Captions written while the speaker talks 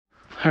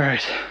All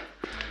right,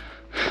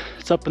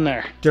 it's up in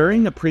there.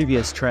 During the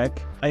previous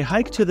trek, I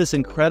hiked to this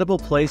incredible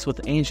place with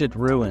ancient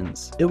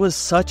ruins. It was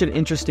such an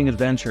interesting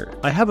adventure.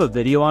 I have a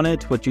video on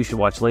it, which you should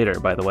watch later,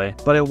 by the way,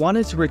 but I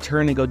wanted to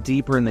return and go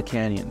deeper in the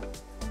canyon,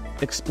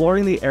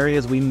 exploring the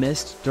areas we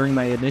missed during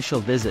my initial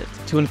visit,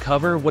 to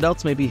uncover what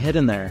else may be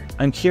hidden there.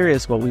 I'm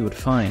curious what we would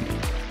find.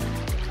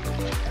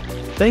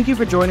 Thank you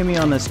for joining me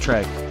on this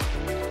trek.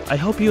 I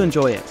hope you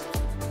enjoy it.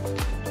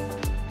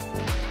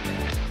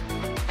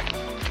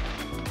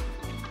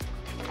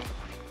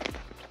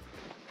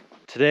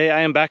 Today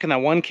I am back in that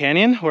one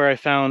canyon where I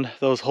found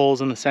those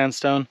holes in the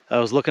sandstone. I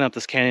was looking up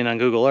this canyon on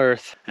Google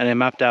Earth and I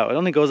mapped out. It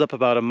only goes up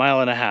about 1.5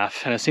 miles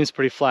and it seems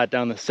pretty flat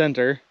down the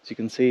center, as you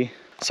can see.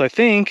 So I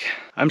think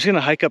I'm just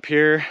gonna hike up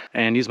here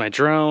and use my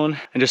drone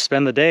and just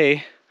spend the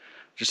day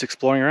just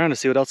exploring around to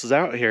see what else is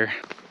out here.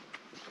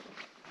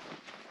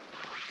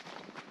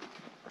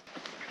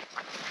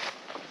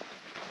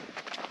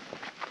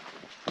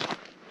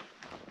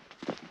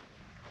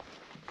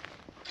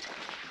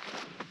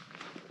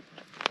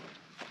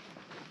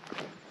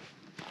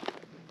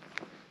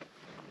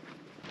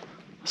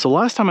 So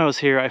last time I was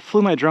here, I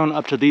flew my drone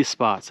up to these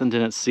spots and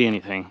didn't see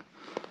anything.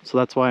 So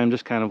that's why I'm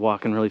just kind of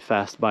walking really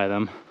fast by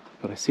them.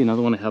 But I see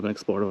another one I haven't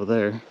explored over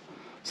there.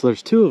 So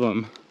there's 2 of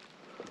them.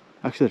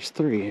 Actually, there's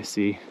 3, I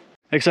see.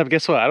 Except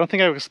guess what? I don't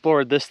think I've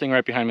explored this thing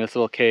right behind me, this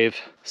little cave.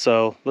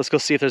 So let's go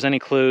see if there's any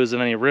clues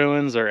of any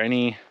ruins or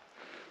any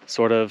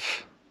sort of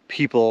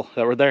people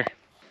that were there.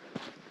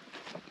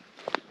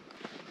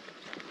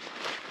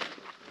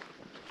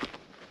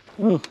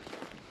 Oh,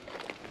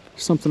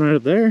 there's something right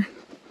up there.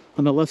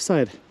 On the left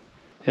side.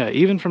 Yeah,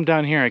 even from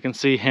down here I can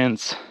see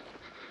hints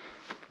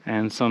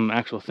and some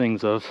actual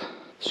things of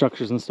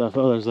structures and stuff.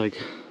 Oh, there's like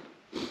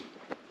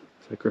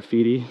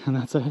graffiti on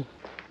that side.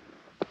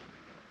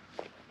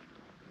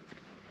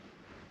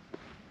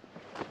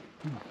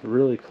 Oh,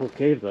 really cool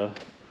cave though.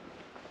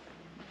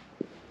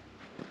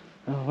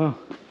 Oh wow.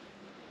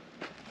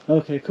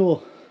 Okay,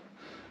 cool.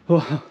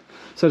 Wow.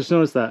 So I just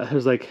noticed that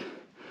there's like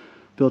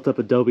built up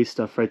adobe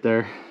stuff right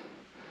there.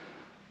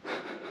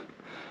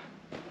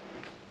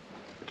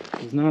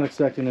 I was not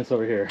expecting this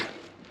over here.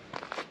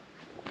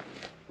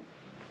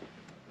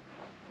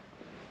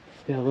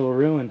 Yeah, a little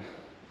ruin.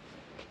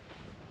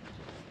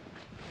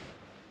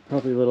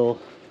 Probably a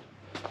little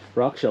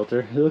rock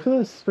shelter. Look at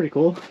this, it's pretty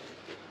cool.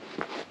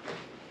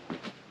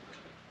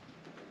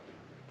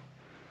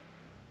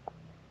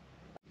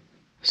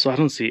 So I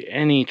don't see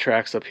any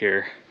tracks up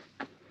here.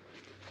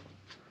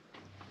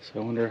 So I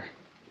wonder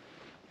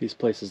if these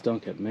places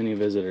don't get many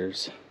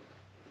visitors.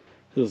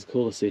 This is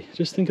cool to see.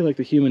 Just think of like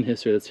the human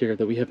history that's here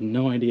that we have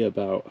no idea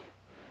about.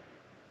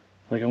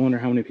 Like I wonder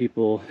how many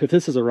people, if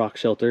this is a rock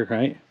shelter,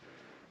 right?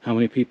 How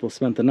many people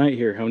spent the night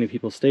here? How many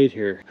people stayed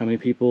here? How many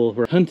people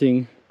were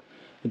hunting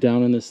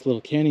down in this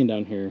little canyon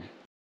down here?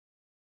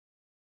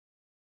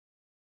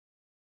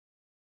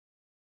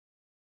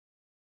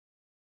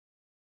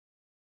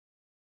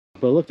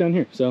 But look down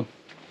here. So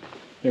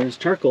there's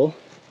charcoal.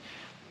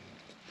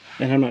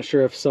 And I'm not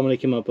sure if somebody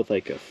came up with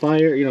like a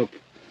fire, you know,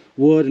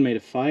 wood and made a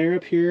fire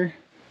up here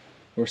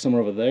or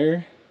somewhere over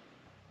there.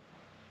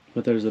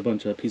 But there's a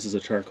bunch of pieces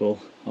of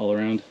charcoal all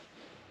around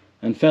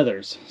and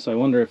feathers. So I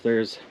wonder if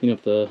there's, you know,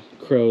 if the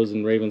crows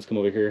and ravens come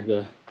over here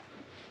to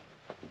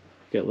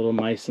get little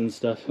mice and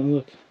stuff. Oh,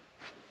 look.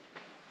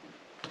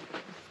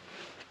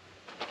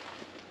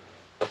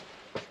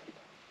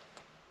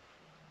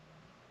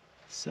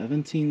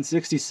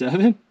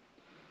 $1767?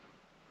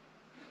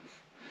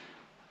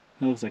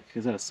 That looks like,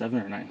 is that a 7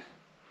 or 9?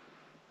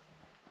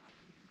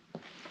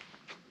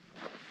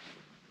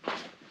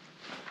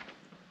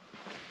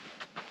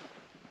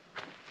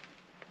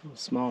 Little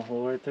small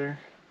hole right there.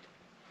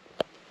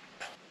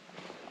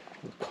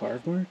 Little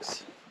carve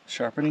marks,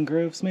 sharpening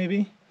grooves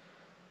maybe.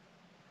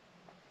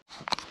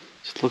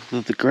 Just look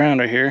at the ground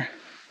right here.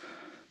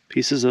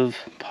 Pieces of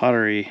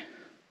pottery.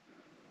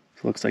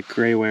 It looks like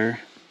grayware.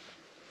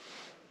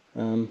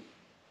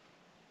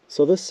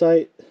 So this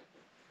site,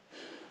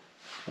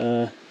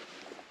 what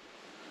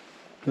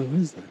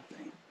is that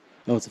thing?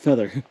 Oh, it's a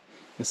feather.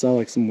 I saw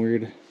like some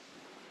weird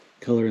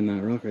color in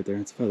that rock right there.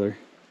 It's a feather.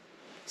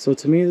 So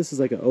to me, this is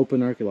like an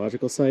open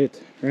archaeological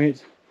site,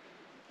 right?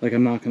 Like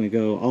I'm not going to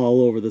go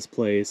all over this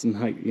place and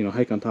hike, you know,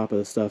 hike on top of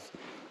this stuff.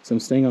 So I'm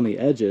staying on the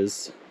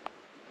edges,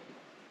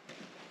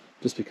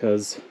 just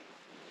because,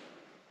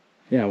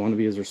 yeah, I want to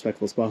be as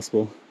respectful as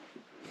possible.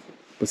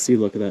 But see,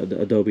 look at that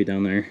adobe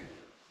down there.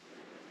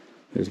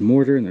 There's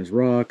mortar and there's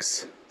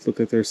rocks. It looks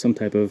like there's some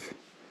type of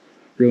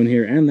ruin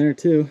here and there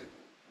too.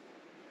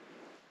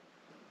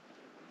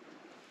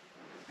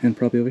 And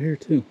probably over here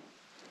too.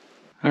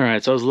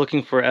 Alright, so I was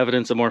looking for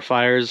evidence of more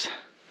fires.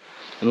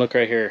 And look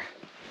right here.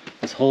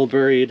 This whole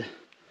buried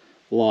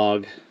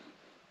log.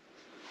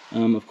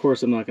 Of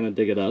course I'm not going to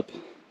dig it up,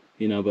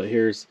 you know, but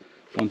here's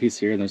one piece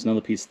here and there's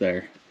another piece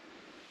there.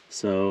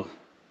 So,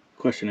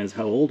 question is,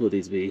 how old would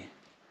these be?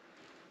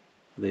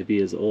 Would they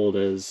be as old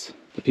as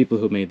the people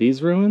who made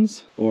these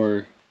ruins?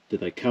 Or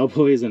did like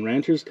cowboys and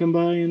ranchers come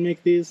by and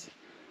make these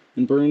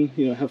and burn,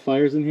 you know, have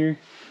fires in here?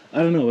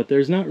 I don't know, but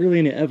there's not really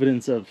any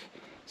evidence of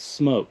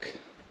smoke.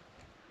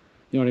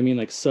 You know what I mean?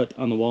 Like soot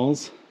on the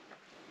walls.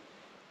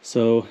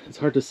 So it's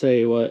hard to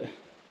say what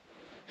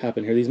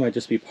happened here. These might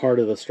just be part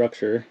of the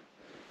structure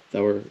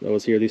that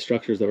was here, these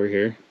structures that were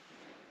here.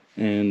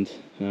 And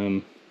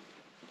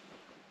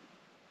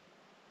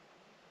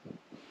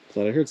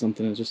thought I heard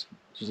something. It's just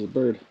a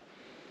bird.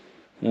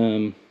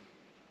 And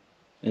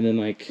then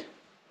like,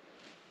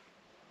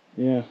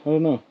 yeah, I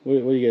don't know.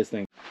 What do you guys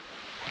think?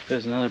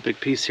 There's another big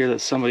piece here that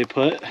somebody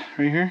put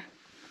right here.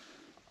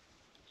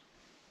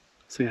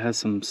 So it has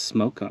some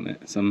smoke on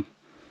it, some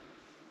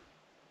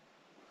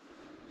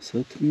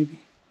soot maybe.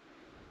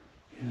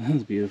 Yeah, that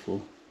was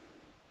beautiful.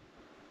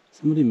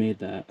 Somebody made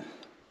that.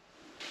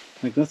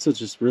 Like, that's what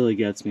just really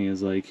gets me,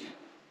 is like,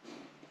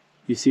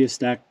 you see a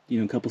stack, you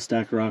know, a couple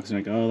stacked rocks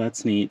and you're like, oh,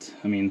 that's neat.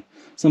 I mean,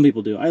 some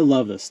people do. I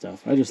love this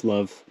stuff. I just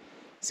love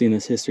seeing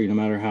this history, no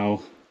matter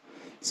how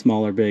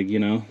small or big, you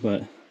know.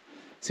 But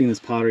seeing this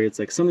pottery, it's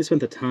like somebody spent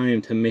the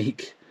time to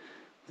make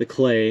the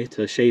clay,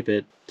 to shape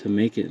it, to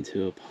make it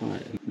into a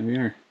pot. And there we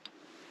are.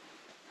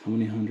 How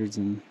many hundreds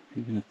and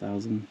even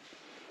 1,000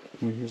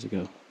 more years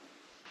ago?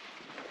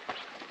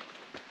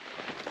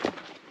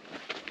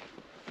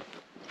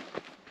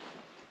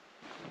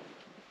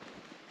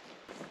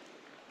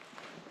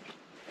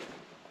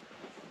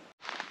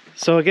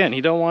 So again,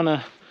 you don't want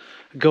to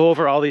go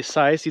over all these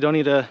sites. You don't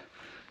need to,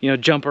 you know,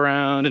 jump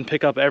around and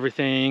pick up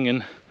everything,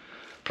 and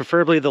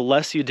preferably the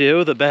less you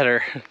do, the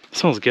better. It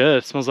smells good.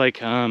 It smells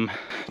like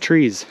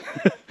trees.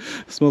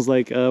 It smells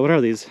like, what are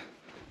these?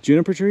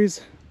 Juniper trees?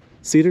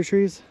 Cedar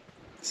trees?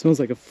 It smells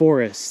like a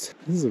forest.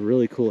 This is a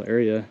really cool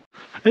area.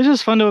 It's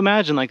just fun to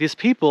imagine, like these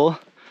people,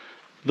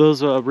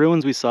 those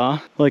ruins we saw,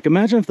 like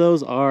imagine if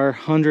those are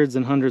hundreds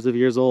and hundreds of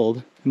years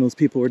old and those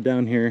people were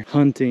down here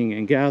hunting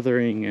and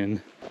gathering,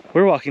 and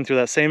we're walking through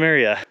that same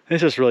area.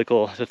 It's just really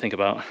cool to think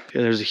about.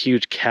 Yeah, there's a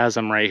huge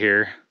chasm right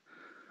here.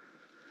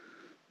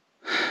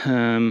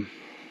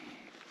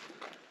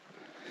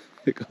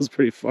 It goes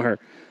pretty far.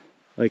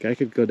 Like I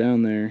could go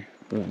down there,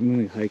 but I'm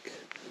gonna hike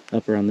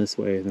up around this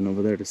way, then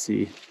over there to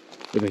see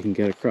if I can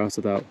get across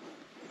without...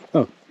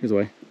 Oh, here's a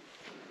way.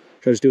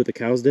 Should I just do what the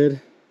cows did?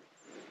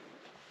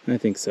 I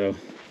think so.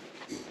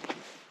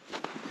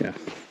 Yeah.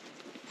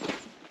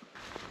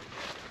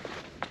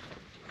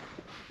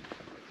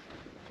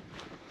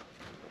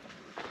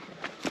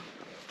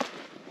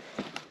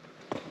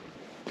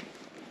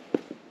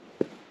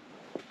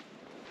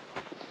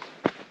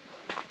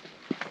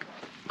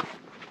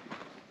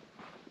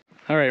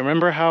 All right,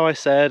 remember how I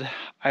said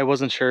I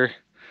wasn't sure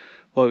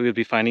what we would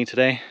be finding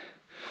today?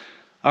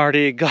 I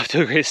already got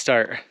to a great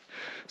start.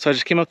 So I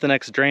just came up the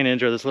next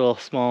drainage, or this little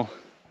small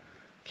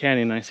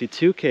canyon, and I see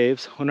two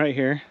caves, one right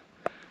here,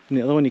 and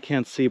the other one you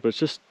can't see, but it's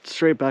just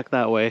straight back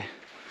that way.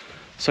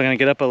 So I'm gonna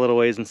get up a little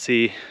ways and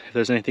see if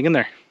there's anything in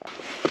there.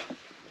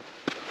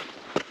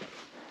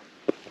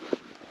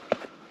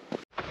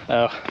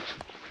 Oh.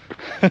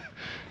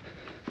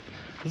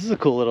 This is a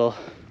cool little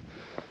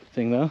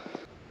thing though.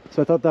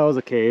 So I thought that was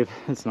a cave.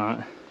 It's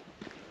not.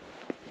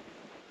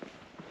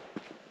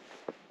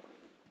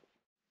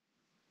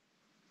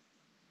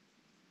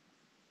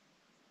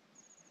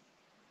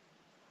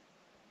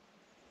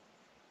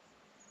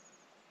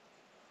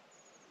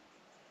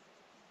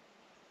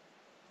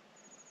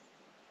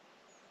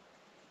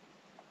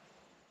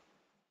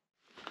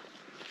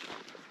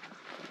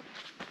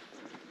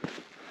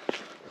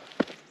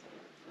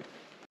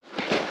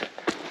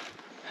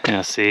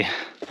 Yeah, see,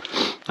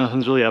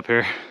 nothing's really up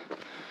here.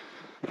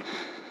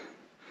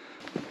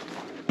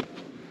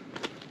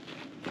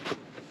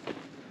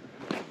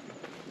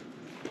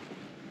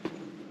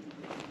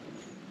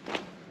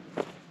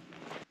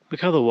 Look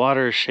how the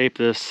water shaped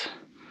this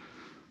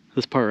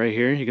part right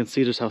here. You can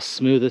see just how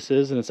smooth this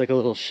is, and it's like a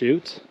little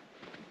chute.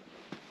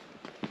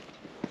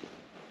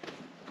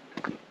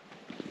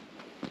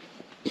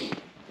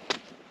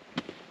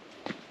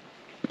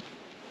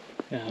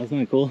 Yeah, isn't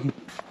that cool?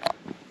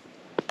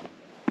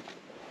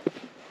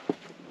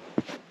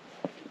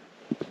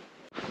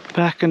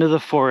 Back into the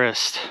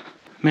forest.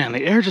 Man,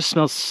 the air just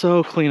smells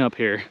so clean up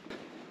here.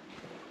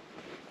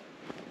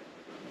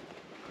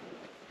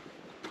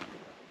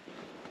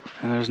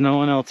 And there's no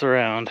one else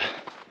around.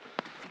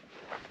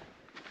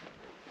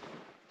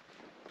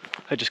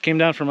 I just came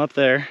down from up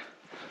there.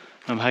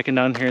 I'm hiking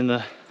down here in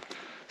the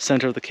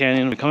center of the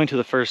canyon. I'm coming to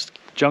the first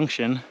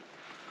junction,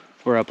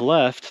 where up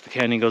left, the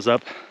canyon goes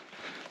up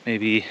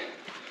maybe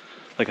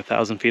like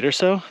 1,000 feet or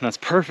so. And that's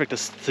perfect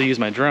to use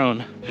my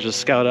drone to just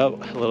scout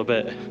out a little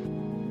bit.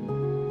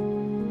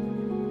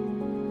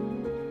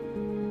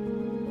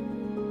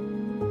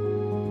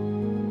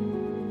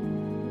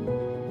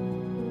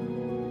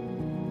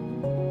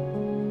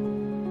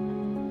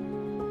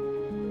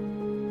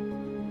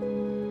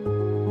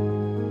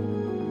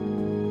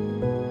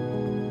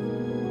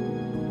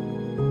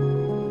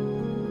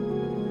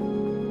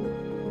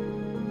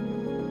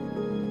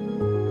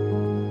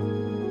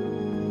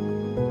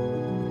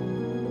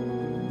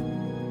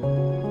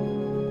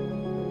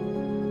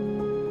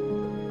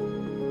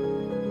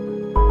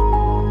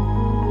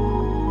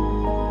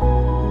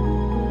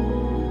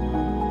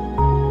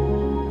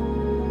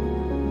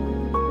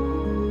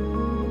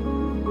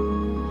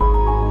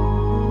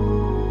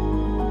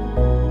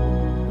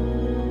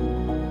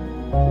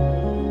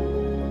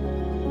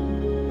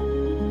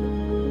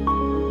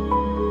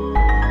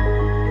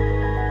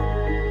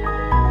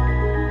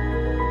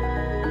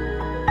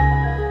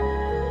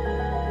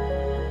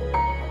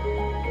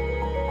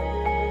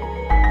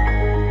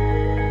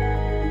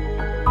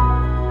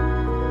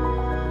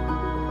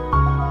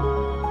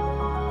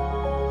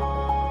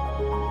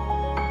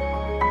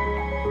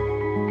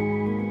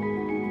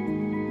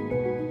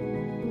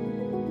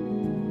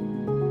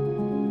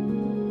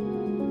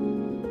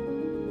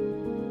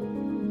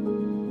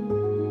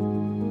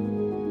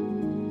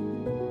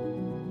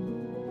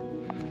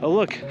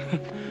 look,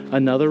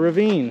 another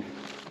ravine.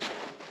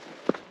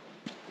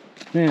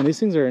 Man, these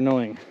things are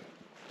annoying.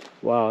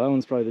 Wow, that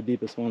one's probably the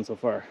deepest one so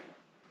far.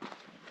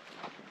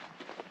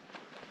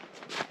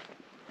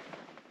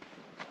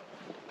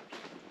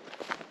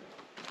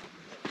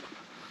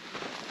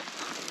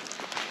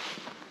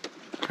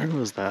 Where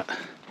was that?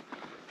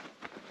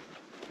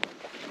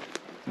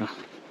 Oh.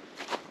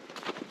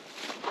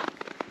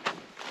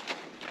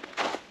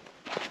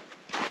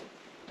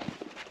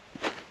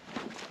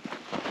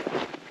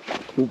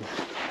 Ooh.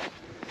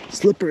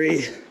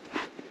 Slippery.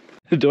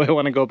 Do I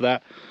want to go up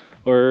that,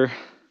 or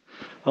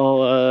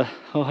I'll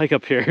hike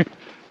up here?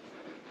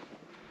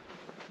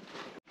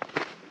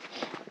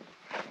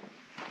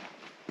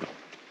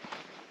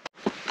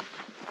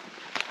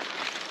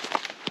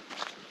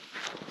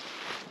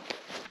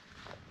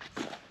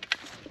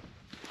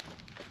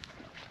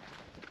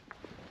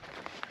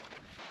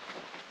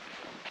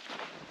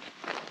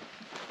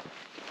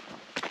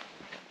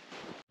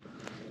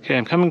 Okay,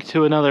 I'm coming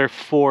to another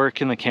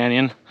fork in the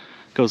canyon.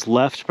 Goes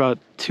left about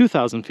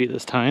 2,000 feet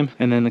this time,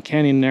 and then the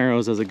canyon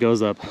narrows as it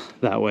goes up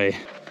that way.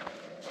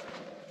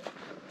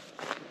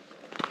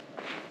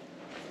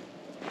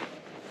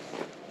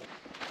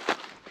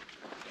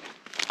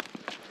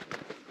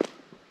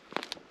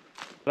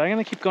 But I'm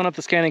gonna keep going up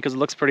this canyon because it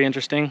looks pretty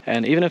interesting,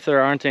 and even if there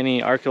aren't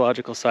any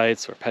archaeological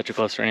sites or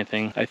petroglyphs or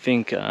anything, I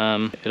think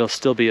it'll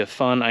still be a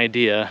fun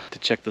idea to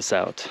check this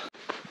out.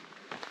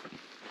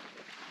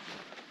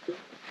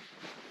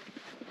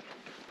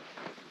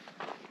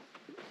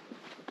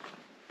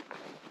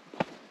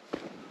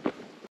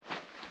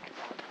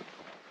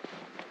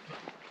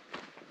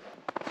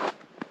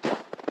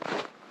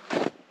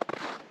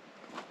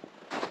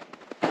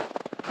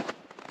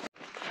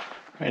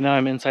 Right now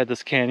I'm inside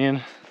this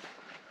canyon,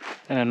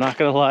 and I'm not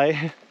gonna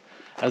lie,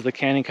 as the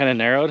canyon kind of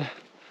narrowed,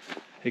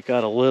 it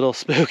got a little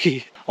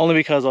spooky. Only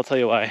because, I'll tell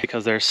you why.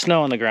 Because there's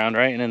snow on the ground,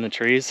 right, and in the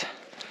trees.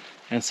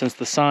 And since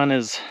the sun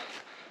is,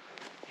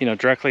 you know,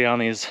 directly on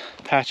these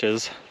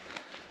patches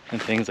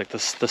and things, like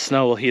this, the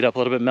snow will heat up a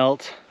little bit,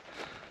 melt,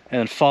 and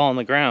then fall on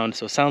the ground.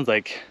 So it sounds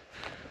like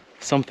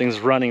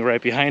something's running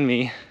right behind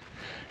me.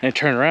 And I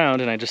turn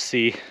around and I just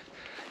see,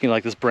 you know,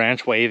 like this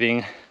branch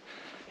waving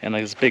and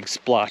like this big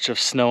splotch of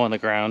snow on the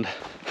ground.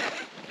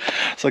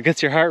 So it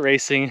gets your heart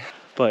racing,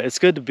 but it's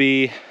good to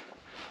be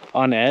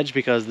on edge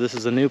because this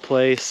is a new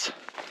place.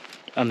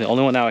 I'm the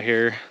only one out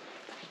here.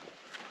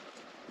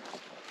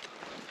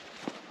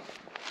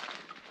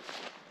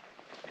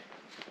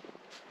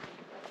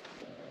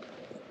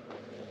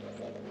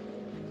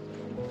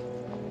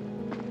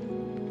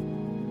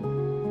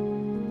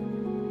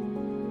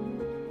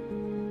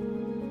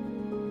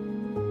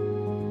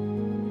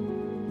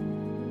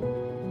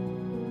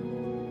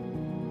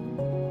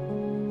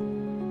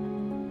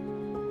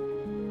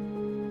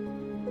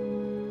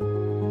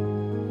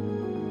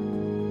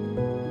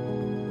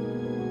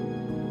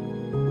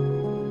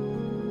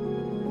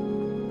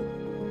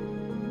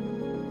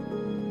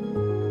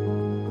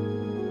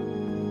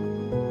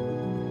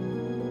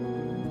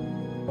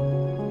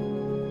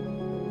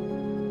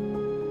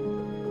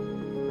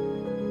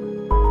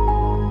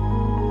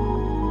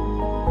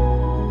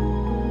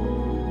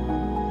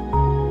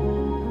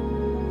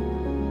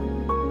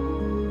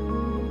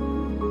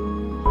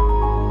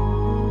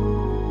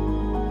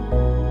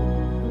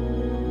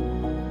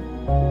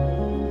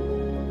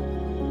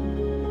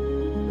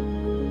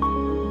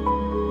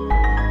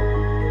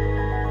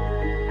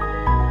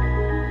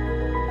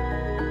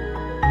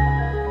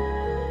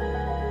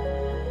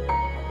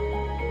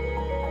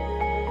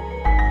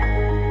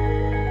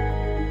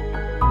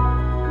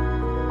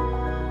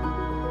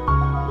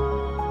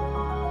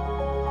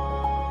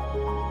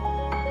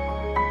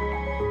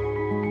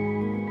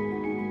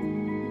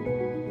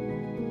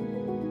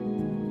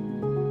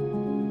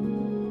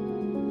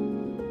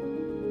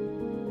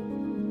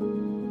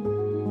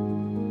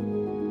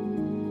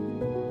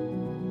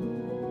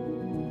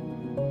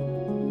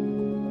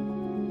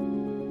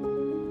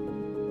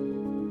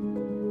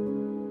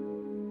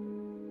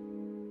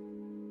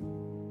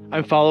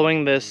 I'm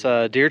following this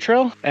deer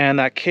trail, and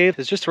that cave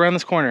is just around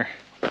this corner.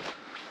 All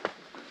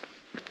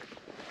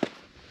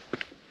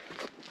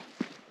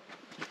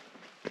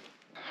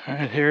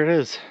right, here it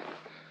is.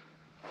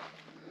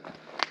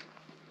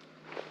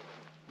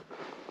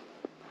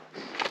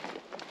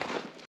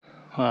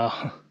 Wow,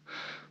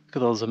 look at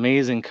those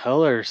amazing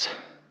colors.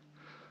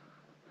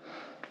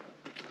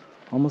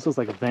 Almost looks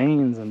like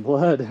veins and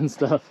blood and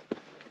stuff.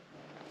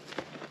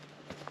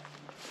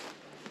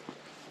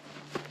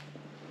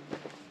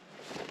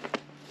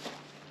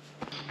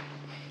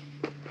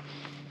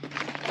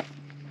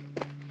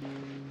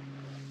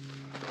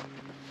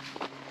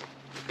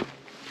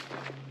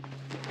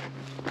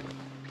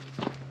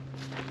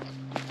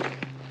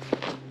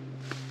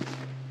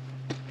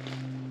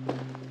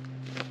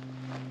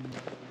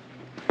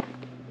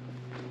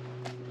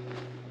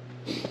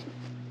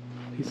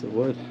 Piece of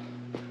wood.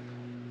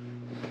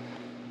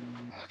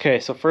 Okay,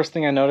 so first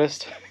thing I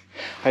noticed,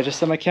 I just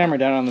set my camera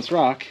down on this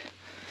rock.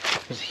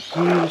 There's a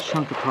huge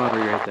chunk of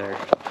pottery right there.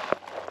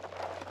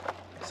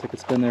 Looks like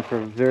it's been there for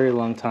a very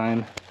long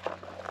time.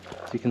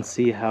 So you can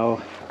see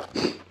how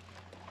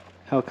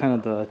kind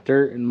of the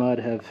dirt and mud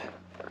have,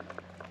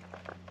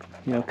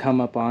 you know,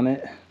 come up on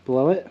it,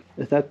 below it.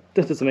 That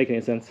doesn't make any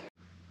sense.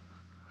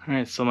 All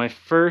right, so my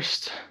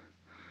first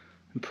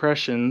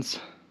impressions.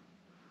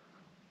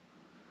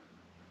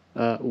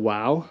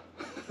 Wow.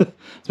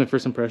 That's my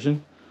first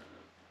impression.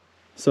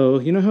 So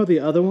you know how the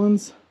other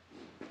ones,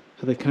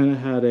 how they kind of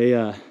had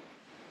a,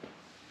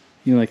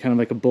 you know, like kind of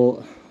like a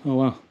bolt. Oh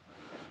wow.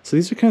 So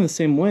these are kind of the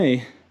same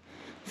way,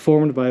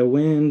 formed by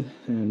wind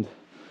and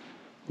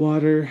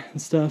water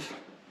and stuff.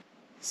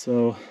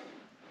 So,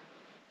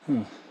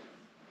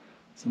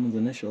 someone's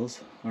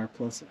initials, R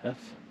plus F.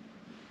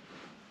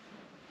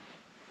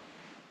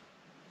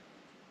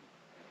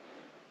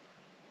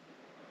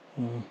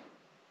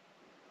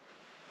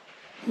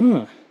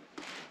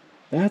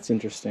 That's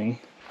interesting.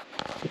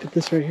 Look at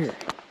this right here.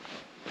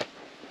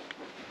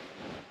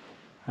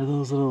 Are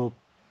those little,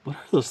 what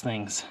are those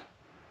things?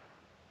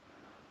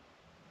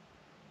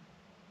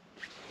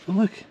 Oh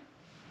look,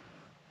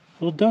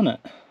 little donut.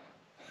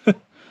 A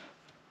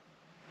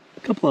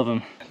couple of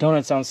them.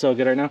 Donut sounds so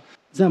good right now.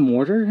 Is that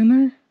mortar in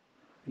there?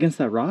 Against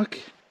that rock?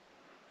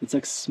 It's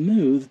like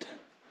smoothed.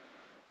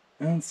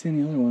 I don't see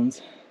any other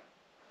ones.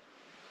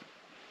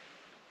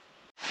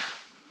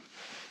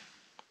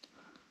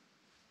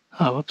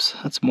 Oh, whoops,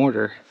 that's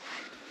mortar.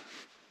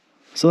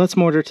 So that's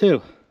mortar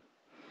too.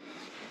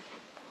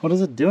 What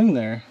is it doing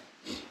there?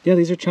 Yeah,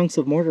 these are chunks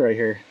of mortar right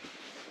here.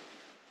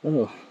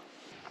 Oh.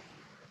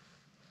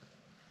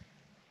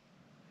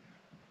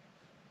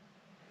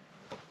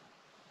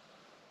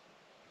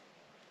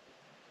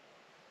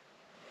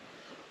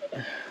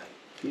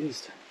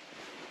 Confused.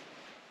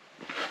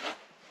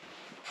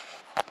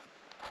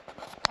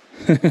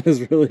 It's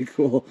really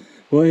cool.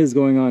 What is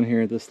going on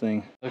here at this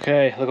thing?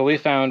 Okay, look what we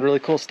found. Really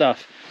cool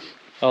stuff.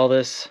 All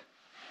this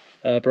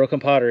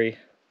broken pottery.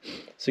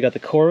 So you got the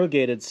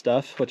corrugated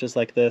stuff, which is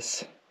like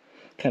this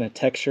kind of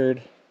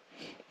textured.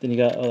 Then you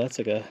got, oh, that's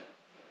like a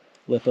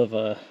lip of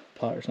a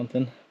pot or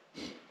something.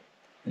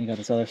 Then you got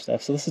this other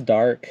stuff. So this is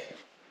dark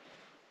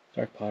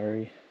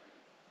pottery.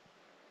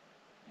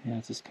 Yeah,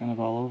 it's just kind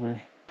of all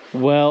over.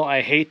 Well,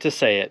 I hate to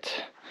say it.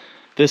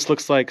 This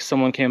looks like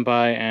someone came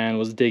by and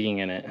was digging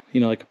in it.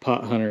 You know, like a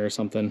pot hunter or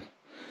something.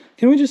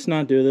 Can we just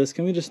not do this?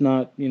 Can we just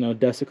not, you know,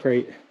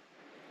 desecrate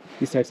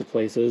these types of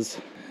places?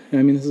 I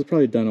mean, this was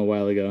probably done a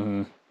while ago,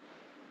 huh?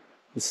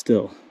 But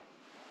still.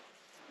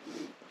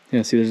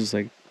 Yeah, see, there's just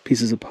like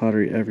pieces of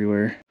pottery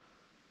everywhere.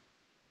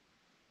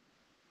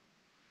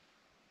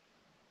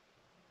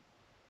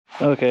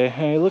 Okay,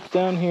 I look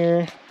down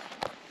here.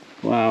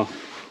 Wow.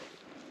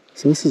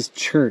 So this is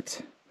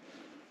chert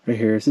right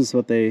here. This is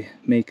what they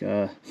make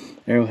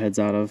arrowheads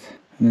out of.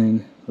 And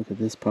then look at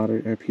this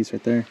pottery or piece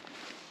right there.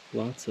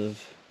 Lots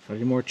of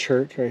probably more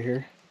chert right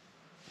here.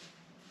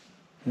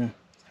 Yeah,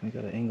 it's kind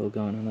of got an angle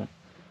going on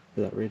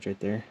that ridge right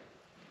there.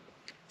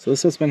 So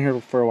this has been here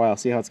for a while.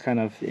 See how it's kind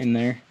of in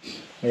there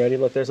already?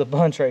 Look, there's a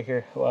bunch right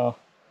here. Wow.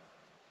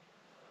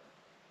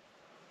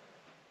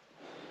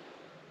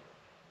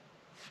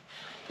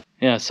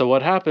 Yeah, so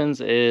what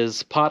happens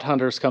is pot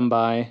hunters come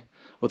by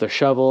with their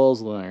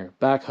shovels and their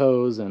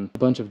backhoes and a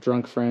bunch of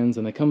drunk friends,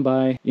 and they come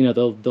by, you know,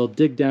 they'll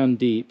dig down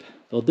deep.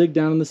 They'll dig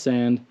down in the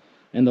sand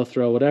and they'll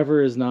throw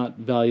whatever is not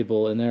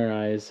valuable in their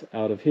eyes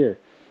out of here.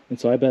 And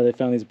so I bet they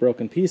found these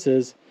broken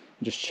pieces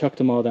and just chucked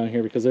them all down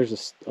here because there's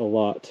just a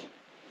lot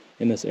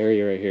in this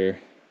area right here.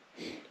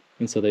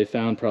 And so they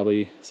found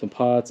probably some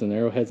pots and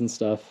arrowheads and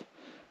stuff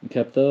and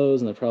kept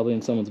those, and they're probably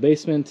in someone's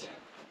basement.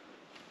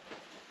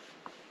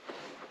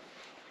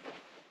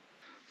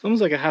 It's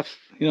almost like a half,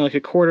 you know, like a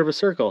quarter of a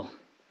circle.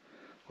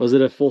 Was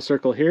it a full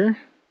circle here?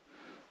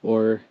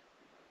 Or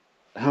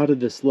how did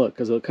this look?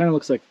 Because it kind of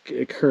looks like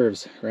it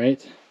curves,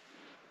 right?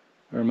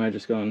 Or am I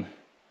just going?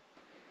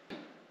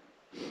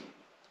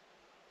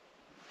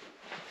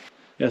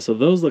 Yeah, so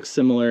those look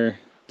similar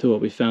to what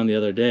we found the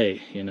other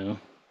day, you know.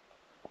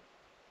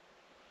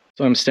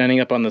 So I'm standing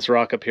up on this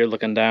rock up here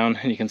looking down,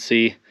 and you can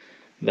see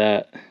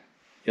that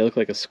it looked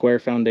like a square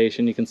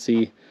foundation. You can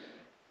see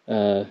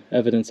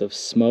evidence of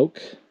smoke,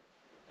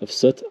 of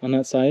soot on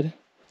that side.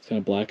 It's kind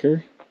of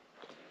blacker.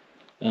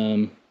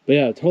 But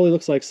yeah, it totally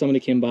looks like somebody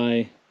came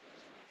by,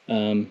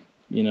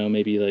 you know,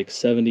 maybe like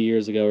 70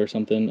 years ago or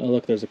something. Oh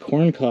look, there's a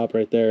corn cob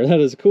right there. That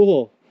is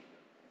cool.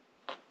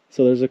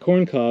 So there's a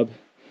corn cob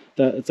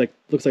that it's like,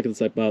 looks like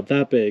it's like about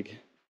that big.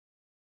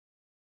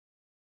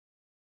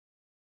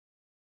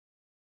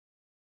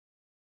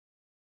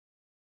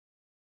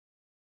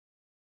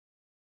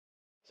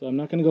 So I'm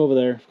not going to go over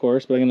there, of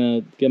course, but I'm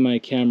going to get my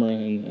camera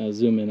and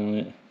zoom in on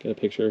it, get a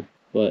picture.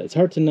 But it's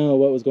hard to know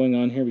what was going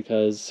on here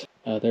because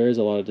there is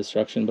a lot of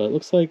destruction, but it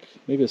looks like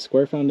maybe a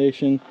square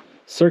foundation,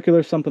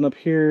 circular something up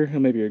here,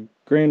 and maybe a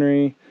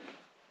granary,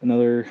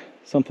 another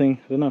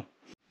something, I don't know.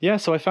 Yeah,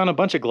 so I found a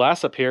bunch of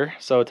glass up here,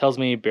 so it tells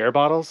me beer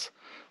bottles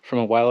from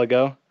a while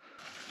ago.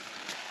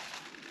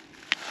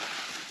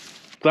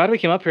 Glad we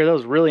came up here, that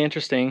was really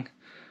interesting.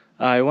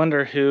 I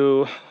wonder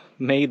who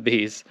made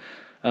these.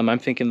 I'm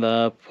thinking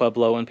the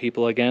Puebloan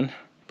people again,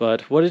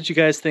 But what did you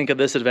guys think of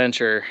this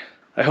adventure?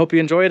 I hope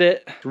you enjoyed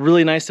it.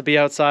 Really nice to be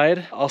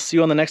outside. I'll see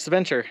you on the next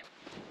adventure.